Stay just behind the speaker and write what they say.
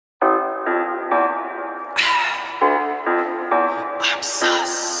Yo,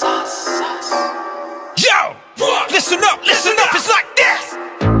 listen up, it's like this.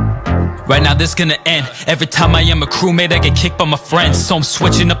 Right now this gonna end. Every time I am a crewmate I get kicked by my friends. So I'm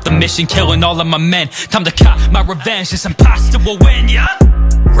switching up the mission, killing all of my men. Time to cop my revenge, this imposter will win, yeah?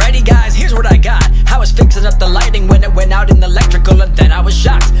 Ready guys, here's what I got. I was fixing up the lighting when it went out in the electrical, and then I was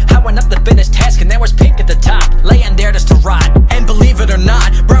shocked. I went up the finished task and there was pink at the top, laying there just to rot. And believe it or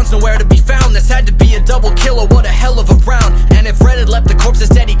not, Brown's nowhere to be found. This had to be a double kill, or what a hell of a round. And if Red had left the corpse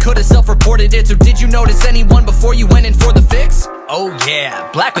instead, he could have self-reported it. So did you notice anyone before you went in for the fix? Oh yeah,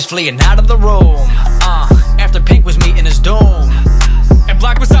 Black was fleeing out of the room, after Pink was meeting his doom. And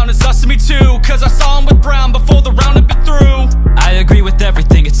Black was sounding sus to me too, cause I saw him with Brown before the round had been through. I agree with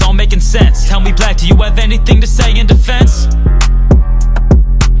everything, it's all making sense. Tell me Black, do you have anything to say in defense?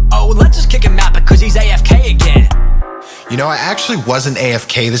 Oh, let's just kick him out because he's AFK again. You know, I actually wasn't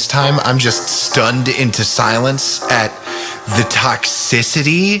AFK this time. I'm just stunned into silence at the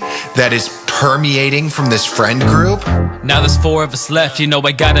toxicity that is permeating from this friend group. Now there's 4 of us left, you know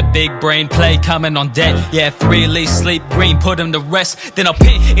I got a big brain play coming on deck. Yeah, 3 at least sleep green, put him to rest. Then I'll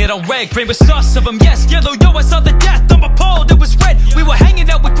paint it on red, green with sauce of them, yes. Yellow, yo, I saw the death, I'm appalled, it was red. We were hanging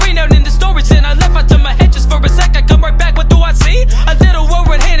out with green out in the storage, and I left out to my head just for a sec. I come right back, what do I see? A little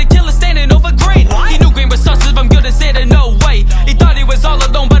red-handed killer standing over green. He knew green was sauce, if I'm good and said it, no way. He thought he was all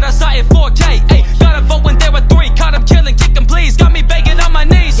alone, but I saw it 4K. Ay, got a vote when there were 3, caught him killing, kick him please, got me begging on my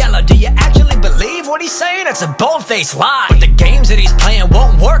knees. Yellow, do you actually believe what he's saying? It's a bold-faced lie. But the games that he's playing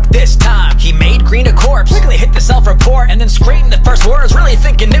won't work this time. He made green a corpse, quickly hit the self-report, and then screamed the first words, really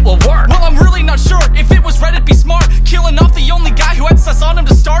thinking it will work. Well, I'm really not sure. If it was Red, it'd be smart, killing off the only guy who had sus on him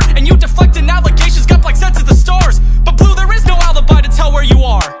to start. And you deflecting allegations, got Black sent to the stars. But Blue, there is no alibi to tell where you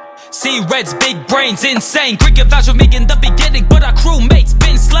are. See, Red's big brain's insane. Green can vouch for me in the beginning, but our crewmate's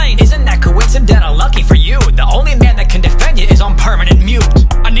been slain. Isn't that coincidental? Lucky for you, the only man that can defend you is on permanent mute.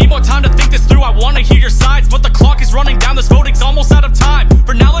 I need more time to think this through, I wanna hear your sides, but the clock is running down, this voting's almost out of time.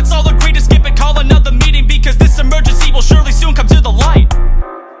 For now, let's all agree to skip and call another meeting, because this emergency will surely soon come to the light.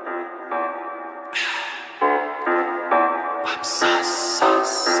 I'm sus.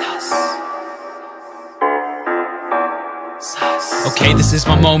 Okay, this is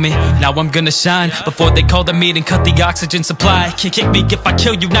my moment, now I'm gonna shine. Before they call the meeting, cut the oxygen supply. Can't kick me if I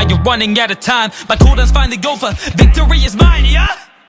kill you, now you're running out of time. My cooldown's finally over, victory is mine, yeah?